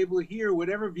should be able to hear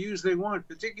whatever views they want,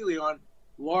 particularly on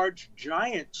large,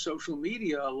 giant social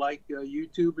media like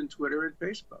YouTube and Twitter and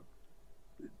Facebook.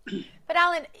 But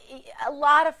Alan, a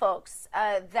lot of folks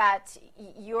that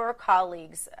your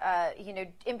colleagues,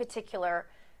 in particular,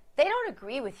 they don't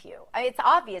agree with you. I mean, it's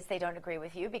obvious they don't agree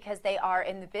with you because they are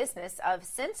in the business of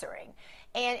censoring.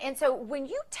 And so when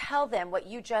you tell them what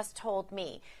you just told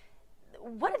me,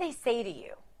 what do they say to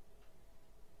you?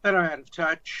 That I'm out of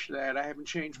touch, that I haven't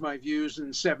changed my views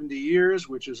in 70 years,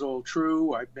 which is all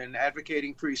true. I've been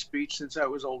advocating free speech since I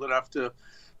was old enough to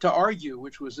argue,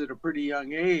 which was at a pretty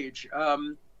young age.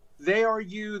 They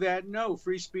argue that, no,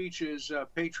 free speech is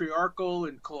patriarchal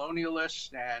and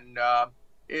colonialist, and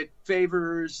It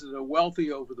favors the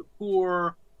wealthy over the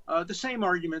poor. The same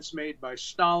arguments made by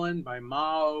Stalin, by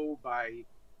Mao, by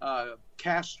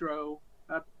Castro.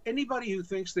 Anybody who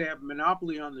thinks they have a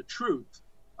monopoly on the truth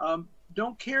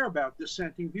don't care about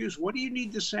dissenting views. What do you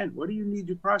need dissent? What do you need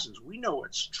due process? We know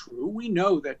it's true. We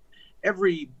know that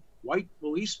every white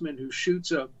policeman who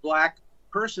shoots a black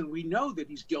person, we know that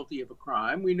he's guilty of a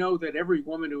crime. We know that every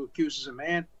woman who accuses a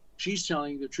man, she's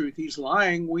telling the truth, he's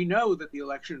lying. We know that the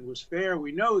election was fair.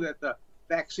 We know that the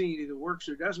vaccine either works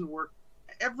or doesn't work.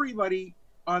 Everybody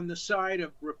on the side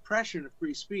of repression of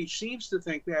free speech seems to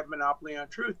think they have monopoly on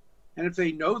truth. And if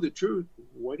they know the truth,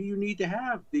 what do you need to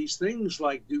have? These things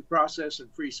like due process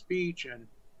and free speech and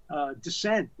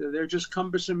dissent, they're just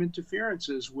cumbersome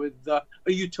interferences with a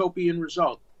utopian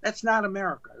result. That's not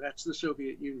America. That's the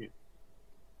Soviet Union.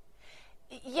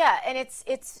 Yeah, and it's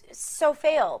so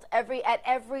failed at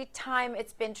every time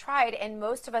it's been tried, and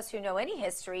most of us who know any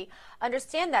history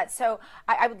understand that. So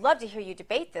I would love to hear you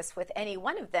debate this with any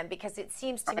one of them, because it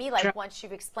seems to me like once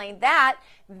you've explained that,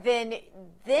 then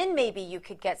maybe you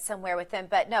could get somewhere with them.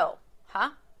 But no,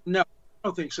 huh? No, I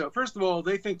don't think so. First of all,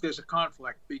 they think there's a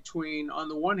conflict between, on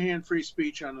the one hand, free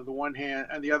speech, on the one hand,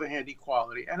 and the other hand,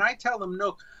 equality. And I tell them,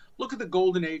 no, look at the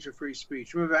golden age of free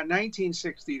speech. From about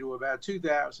 1960 to about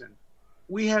 2000.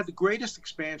 We had the greatest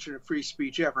expansion of free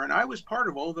speech ever, and I was part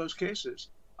of all those cases.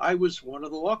 I was one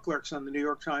of the law clerks on the New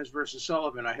York Times versus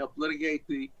Sullivan. I helped litigate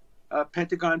the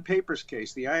Pentagon Papers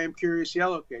case, the I Am Curious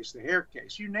Yellow case, the Hare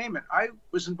case, you name it. I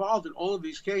was involved in all of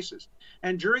these cases.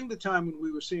 And during the time when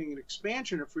we were seeing an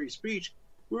expansion of free speech,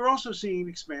 we were also seeing an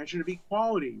expansion of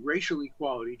equality, racial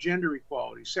equality, gender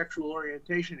equality, sexual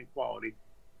orientation equality.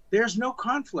 There's no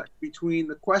conflict between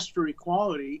the quest for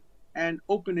equality and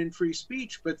open and free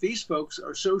speech, but these folks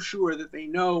are so sure that they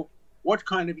know what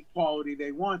kind of equality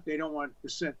they want. They don't want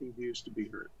dissenting views to be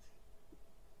heard.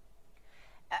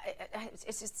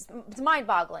 It's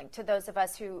mind-boggling to those of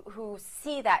us who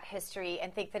see that history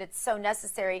and think that it's so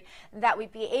necessary that we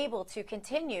be able to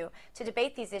continue to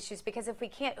debate these issues, because if we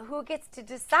can't, who gets to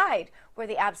decide where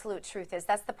the absolute truth is?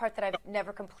 That's the part that I've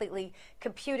never completely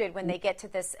computed when they get to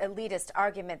this elitist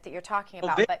argument that you're talking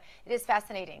about, but it is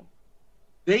fascinating.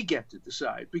 They get to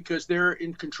decide because they're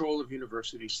in control of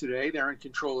universities today. They're in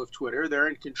control of Twitter. They're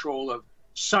in control of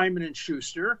Simon &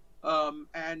 Schuster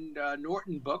and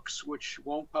Norton Books, which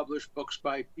won't publish books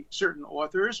by certain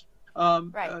authors.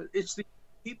 It's the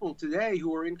people today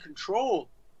who are in control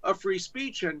of free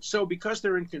speech. And so because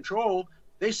they're in control,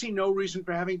 they see no reason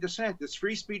for having dissent. It's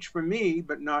free speech for me,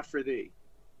 but not for thee.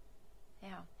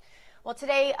 Yeah. Well,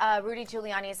 today, Rudy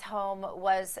Giuliani's home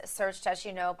was searched, as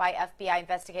you know, by FBI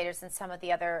investigators and some of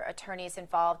the other attorneys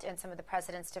involved in some of the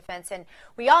president's defense. And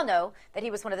we all know that he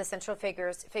was one of the central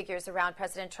figures around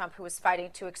President Trump who was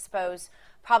fighting to expose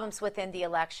problems within the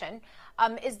election.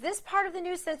 Is this part of the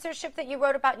new censorship that you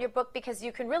wrote about in your book? Because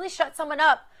you can really shut someone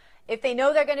up if they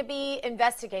know they're going to be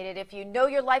investigated. If you know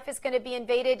your life is going to be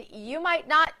invaded, you might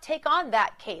not take on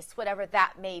that case, whatever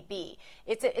that may be.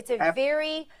 It's a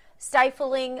very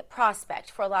stifling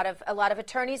prospect for a lot of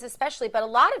attorneys especially, but a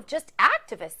lot of just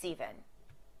activists even.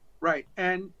 Right.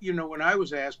 And, you know, when I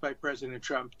was asked by President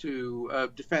Trump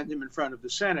to defend him in front of the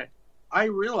Senate, I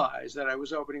realized that I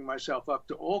was opening myself up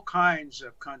to all kinds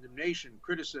of condemnation,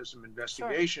 criticism,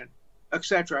 investigation,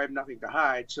 etc. I have nothing to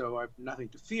hide, so I have nothing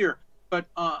to fear. But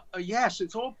yes,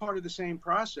 it's all part of the same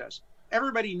process.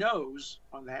 Everybody knows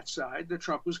on that side that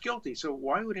Trump was guilty. So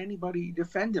why would anybody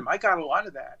defend him? I got a lot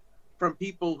of that from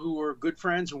people who were good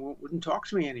friends and wouldn't talk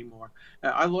to me anymore.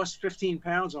 I lost 15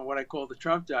 pounds on what I call the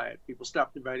Trump diet. People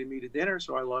stopped inviting me to dinner,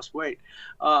 so I lost weight.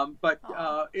 But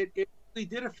it really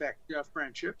did affect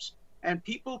friendships. And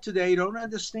people today don't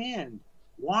understand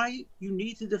why you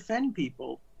need to defend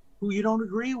people who you don't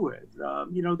agree with.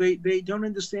 You know, they don't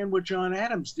understand what John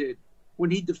Adams did when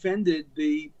he defended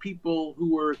the people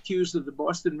who were accused of the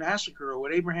Boston Massacre, or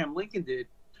what Abraham Lincoln did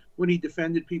when he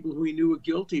defended people who he knew were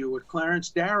guilty, or what Clarence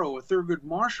Darrow or Thurgood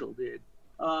Marshall did.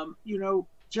 You know,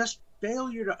 just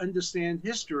failure to understand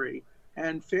history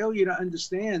and failure to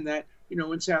understand that, you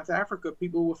know, in South Africa,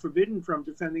 people were forbidden from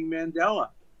defending Mandela.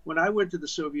 When I went to the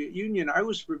Soviet Union, I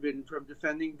was forbidden from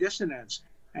defending dissidents.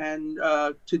 And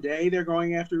today they're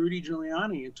going after Rudy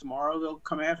Giuliani, and tomorrow they'll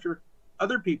come after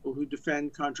other people who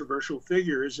defend controversial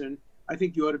figures. And I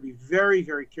think you ought to be very,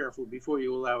 very careful before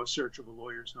you allow a search of a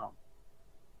lawyer's home.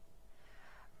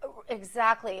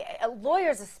 Exactly.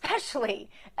 Lawyers especially,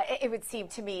 it would seem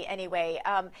to me anyway.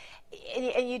 And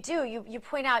you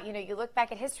point out, you look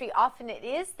back at history, often it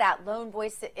is that lone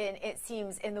voice, it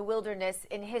seems, in the wilderness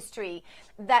in history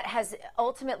that has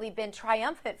ultimately been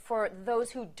triumphant for those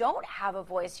who don't have a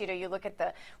voice. You look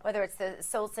at whether it's the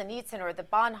Solzhenitsyn or the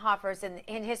Bonhoeffers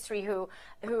in history who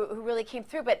really came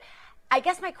through. But I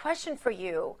guess my question for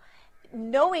you,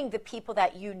 knowing the people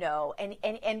that you know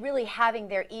and really having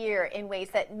their ear in ways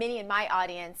that many in my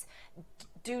audience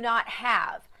do not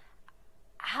have,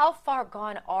 how far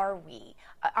gone are we?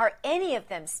 Are any of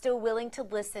them still willing to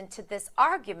listen to this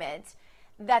argument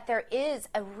that there is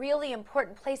a really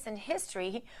important place in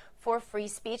history for free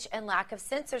speech and lack of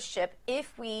censorship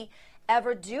if we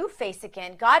ever do face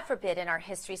again, God forbid, in our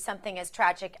history, something as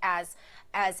tragic as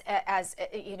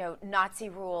Nazi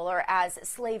rule or as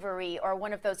slavery or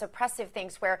one of those oppressive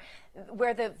things where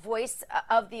the voice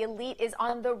of the elite is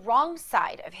on the wrong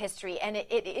side of history, and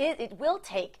it will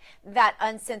take that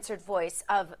uncensored voice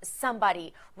of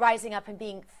somebody rising up and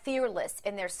being fearless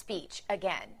in their speech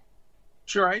again.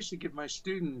 Sure, I used to give my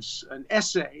students an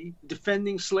essay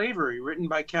defending slavery written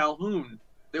by Calhoun.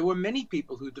 There were many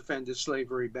people who defended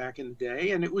slavery back in the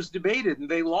day, and it was debated, and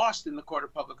they lost in the court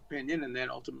of public opinion and then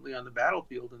ultimately on the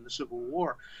battlefield in the Civil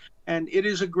War. And it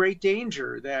is a great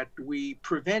danger that we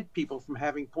prevent people from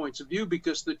having points of view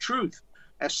because the truth,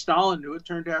 as Stalin knew it,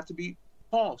 turned out to be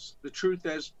false. The truth,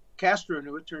 as Castro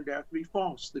knew it, turned out to be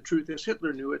false. The truth, as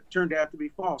Hitler knew it, turned out to be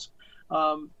false.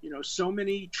 So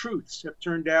many truths have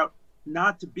turned out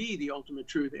not to be the ultimate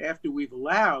truth after we've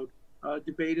allowed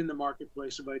debate in the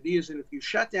marketplace of ideas. And if you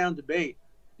shut down debate,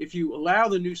 if you allow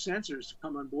the new censors to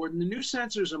come on board, and the new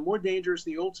censors are more dangerous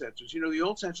than the old censors. The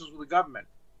old censors were the government.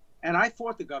 And I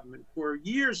fought the government for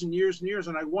years and years and years,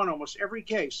 and I won almost every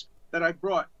case that I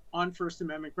brought on First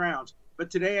Amendment grounds.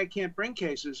 But today I can't bring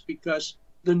cases because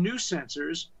the new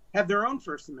censors have their own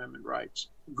First Amendment rights.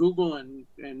 Google and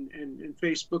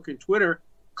Facebook and Twitter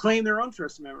claim their own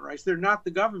First Amendment rights. They're not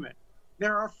the government.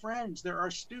 They're our friends. They're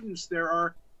our students. There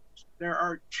are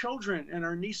children and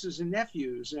our nieces and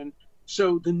nephews. And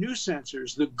so the new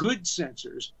censors, the good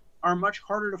censors, are much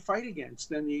harder to fight against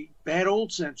than the bad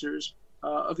old censors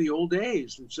of the old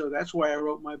days. And so that's why I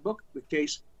wrote my book, The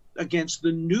Case Against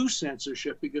the New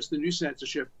Censorship, because the new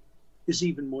censorship is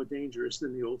even more dangerous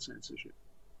than the old censorship.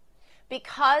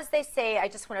 Because they say, I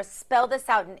just want to spell this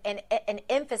out and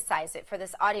emphasize it for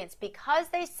this audience, because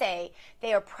they say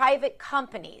they are private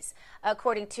companies,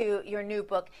 according to your new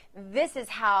book, this is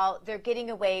how they're getting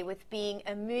away with being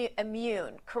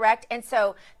immune, correct? And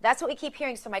so that's what we keep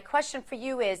hearing. So my question for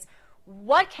you is,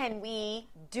 what can we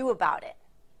do about it?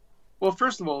 Well,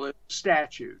 first of all, it's a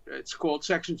statute. It's called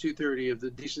Section 230 of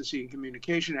the Decency and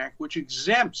Communication Act, which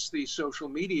exempts the social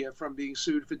media from being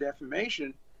sued for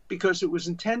defamation, because it was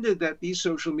intended that these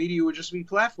social media would just be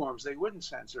platforms. They wouldn't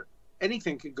censor.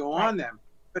 Anything could go on them.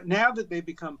 But now that they've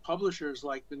become publishers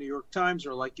like the New York Times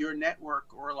or like your network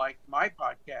or like my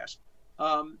podcast,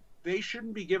 they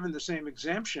shouldn't be given the same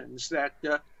exemptions that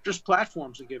just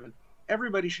platforms are given.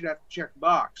 Everybody should have to check the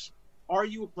box. Are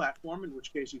you a platform, in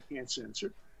which case you can't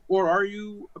censor? Or are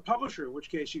you a publisher, in which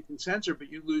case you can censor,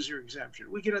 but you lose your exemption?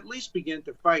 We can at least begin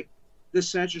to fight this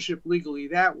censorship legally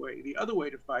that way. The other way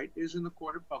to fight is in the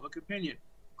court of public opinion.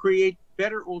 Create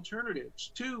better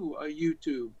alternatives to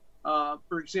YouTube.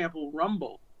 For example,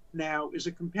 Rumble now is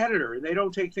a competitor, and they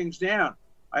don't take things down.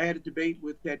 I had a debate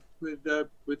with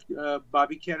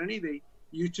Bobby Kennedy.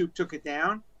 YouTube took it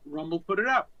down. Rumble put it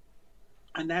up,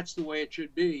 and that's the way it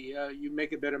should be. You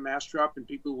make a better mousetrap, and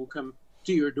people will come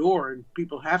to your door, and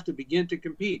people have to begin to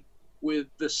compete with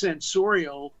the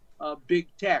censorial big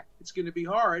tech. It's going to be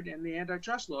hard, and the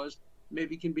antitrust laws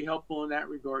maybe can be helpful in that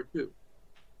regard too.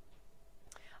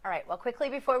 All right, well, quickly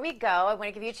before we go, I want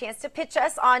to give you a chance to pitch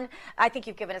us on, I think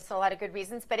you've given us a lot of good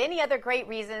reasons, but any other great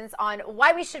reasons on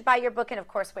why we should buy your book, and of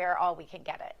course, where all we can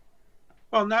get it.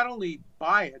 Well, not only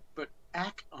buy it, but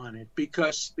act on it,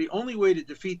 because the only way to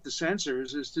defeat the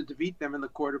censors is to defeat them in the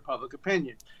court of public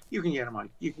opinion. You can get it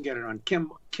on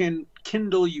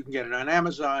Kindle, you can get it on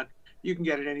Amazon, you can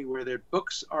get it anywhere that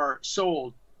books are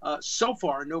sold. So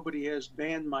far, nobody has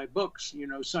banned my books.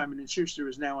 Simon & Schuster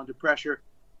is now under pressure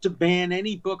to ban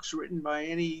any books written by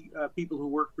any people who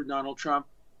work for Donald Trump.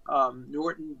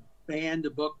 Norton banned a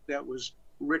book that was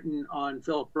written on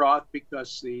Philip Roth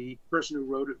because the person who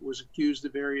wrote it was accused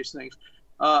of various things.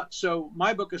 So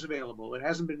my book is available. It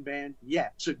hasn't been banned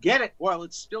yet. So get it while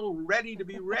it's still ready to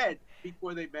be read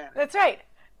before they ban it. That's right.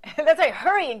 That's right.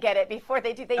 Hurry and get it before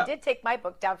they do. They did take my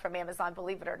book down from Amazon,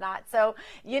 believe it or not. So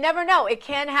you never know. It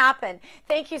can happen.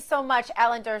 Thank you so much,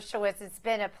 Alan Dershowitz. It's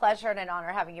been a pleasure and an honor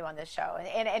having you on this show.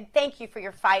 And thank you for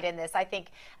your fight in this. I think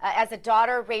as a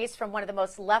daughter raised from one of the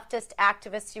most leftist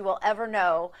activists you will ever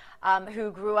know, who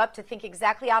grew up to think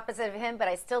exactly opposite of him, but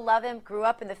I still love him, grew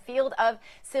up in the field of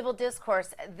civil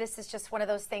discourse, this is just one of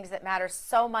those things that matters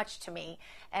so much to me.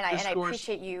 And I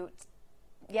appreciate you.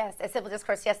 Yes, a civil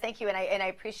discourse. Yes, thank you. And I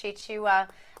appreciate you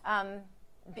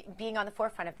being on the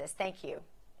forefront of this. Thank you.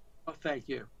 Oh, thank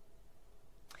you.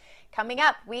 Coming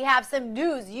up, we have some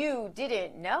news you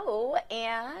didn't know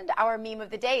and our meme of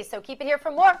the day. So keep it here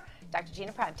for more. Dr.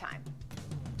 Gina Primetime.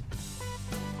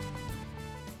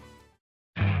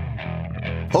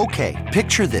 Okay,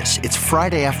 picture this. It's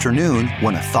Friday afternoon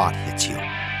when a thought hits you.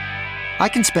 I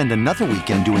can spend another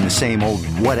weekend doing the same old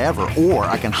whatever, or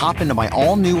I can hop into my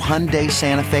all-new Hyundai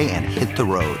Santa Fe and hit the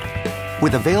road.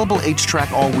 With available H-Track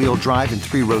all-wheel drive and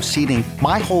 3-row seating,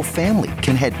 my whole family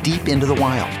can head deep into the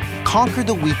wild. Conquer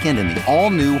the weekend in the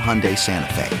all-new Hyundai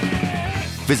Santa Fe.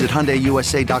 Visit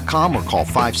HyundaiUSA.com or call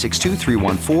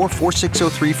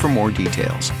 562-314-4603 for more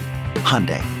details.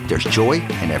 Hyundai, there's joy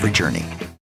in every journey.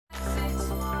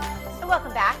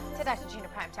 Welcome back to Dr. Gina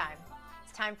Primetime.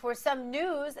 It's time for some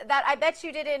news that I bet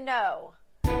you didn't know.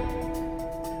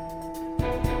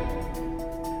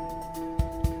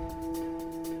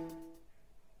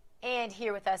 And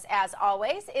here with us, as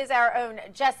always, is our own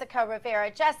Jessica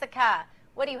Rivera. Jessica,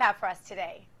 what do you have for us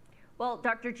today? Well,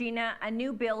 Dr. Gina, a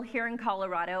new bill here in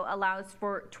Colorado allows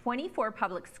for 24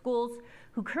 public schools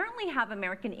who currently have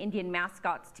American Indian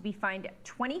mascots to be fined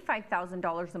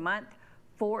 $25,000 a month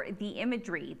for the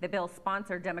imagery. The bill's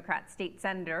sponsor, Democrat State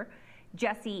Senator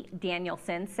Jesse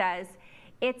Danielson, says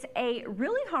it's a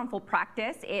really harmful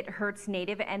practice. It hurts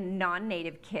Native and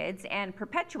non-Native kids and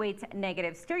perpetuates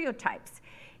negative stereotypes.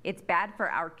 It's bad for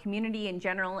our community in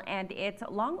general, and it's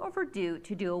long overdue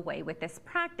to do away with this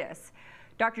practice.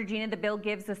 Dr. Gina, the bill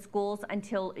gives the schools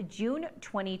until June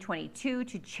 2022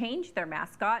 to change their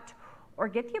mascot or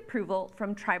get the approval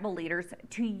from tribal leaders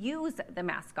to use the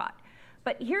mascot.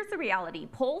 But here's the reality.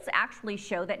 Polls actually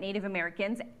show that Native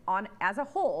Americans as a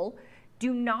whole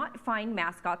do not find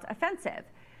mascots offensive.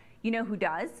 You know who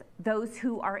does? Those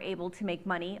who are able to make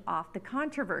money off the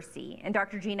controversy. And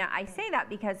Dr. Gina, I say that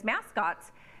because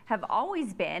mascots have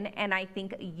always been, and I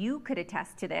think you could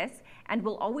attest to this, and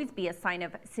will always be a sign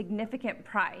of significant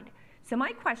pride. So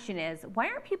my question is, why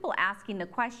aren't people asking the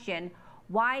question,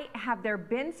 why have there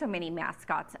been so many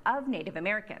mascots of Native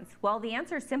Americans? Well, the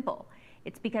answer is simple.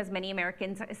 It's because many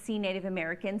Americans see Native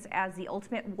Americans as the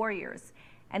ultimate warriors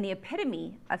and the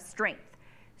epitome of strength.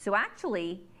 So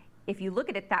actually, if you look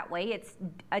at it that way, it's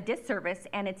a disservice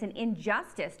and it's an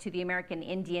injustice to the American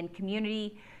Indian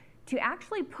community to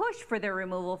actually push for their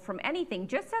removal from anything,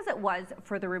 just as it was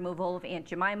for the removal of Aunt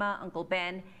Jemima, Uncle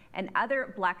Ben, and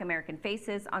other Black American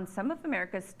faces on some of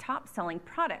America's top-selling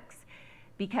products.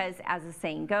 Because as the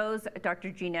saying goes, Dr.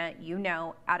 Gina, you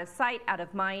know, out of sight, out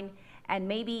of mind, and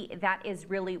maybe that is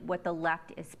really what the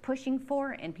left is pushing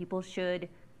for, and people should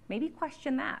maybe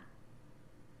question that.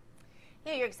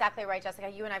 Yeah, you're exactly right,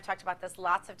 Jessica. You and I have talked about this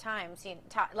lots of times. You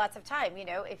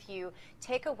know, if you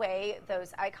take away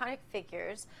those iconic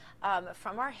figures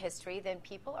from our history, then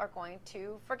people are going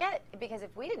to forget. Because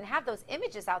if we didn't have those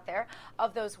images out there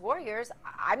of those warriors,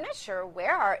 I'm not sure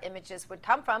where our images would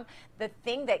come from. The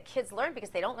thing that kids learn, because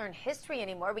they don't learn history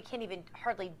anymore, we can't even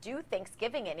hardly do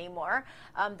Thanksgiving anymore.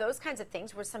 Those kinds of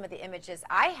things were some of the images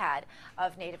I had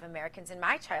of Native Americans in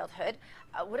my childhood.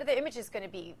 What are the images going to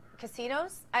be?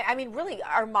 Casinos? I mean, really,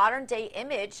 our modern day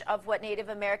image of what Native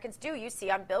Americans do. You see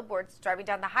on billboards driving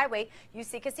down the highway, you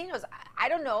see casinos. I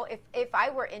don't know if I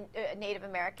were a Native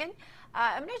American.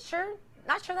 I'm not sure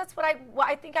that's what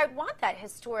I think I'd want, that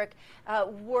historic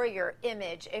warrior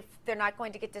image, if they're not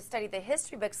going to get to study the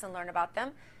history books and learn about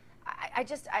them. I'm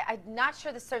not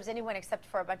sure this serves anyone except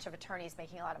for a bunch of attorneys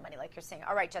making a lot of money, like you're saying.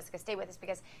 All right, Jessica, stay with us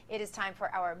because it is time for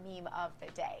our meme of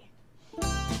the day.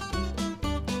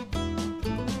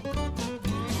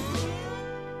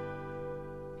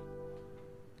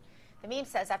 The meme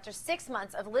says, after 6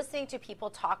 months of listening to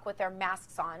people talk with their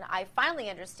masks on, I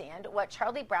finally understand what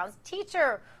Charlie Brown's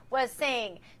teacher was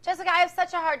saying. Jessica, I have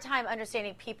such a hard time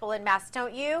understanding people in masks,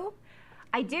 don't you?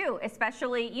 I do,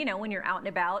 especially, you know, when you're out and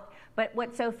about. But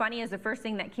what's so funny is the first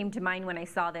thing that came to mind when I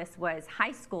saw this was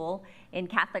high school in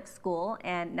Catholic school,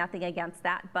 and nothing against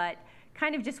that, but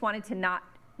kind of just wanted to not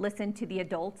listen to the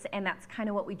adults, and that's kind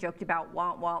of what we joked about,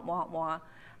 wah, wah, wah, wah.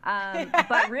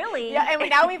 But really... yeah, and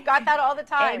now we've got that all the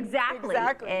time. Exactly.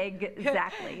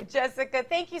 Jessica,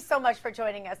 thank you so much for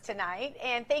joining us tonight.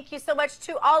 And thank you so much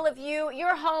to all of you.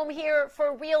 You're home here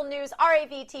for Real News,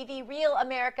 RAV-TV, Real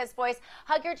America's Voice.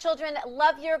 Hug your children,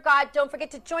 love your God. Don't forget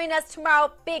to join us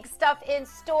tomorrow. Big stuff in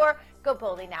store. Go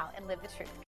boldly now and live the truth.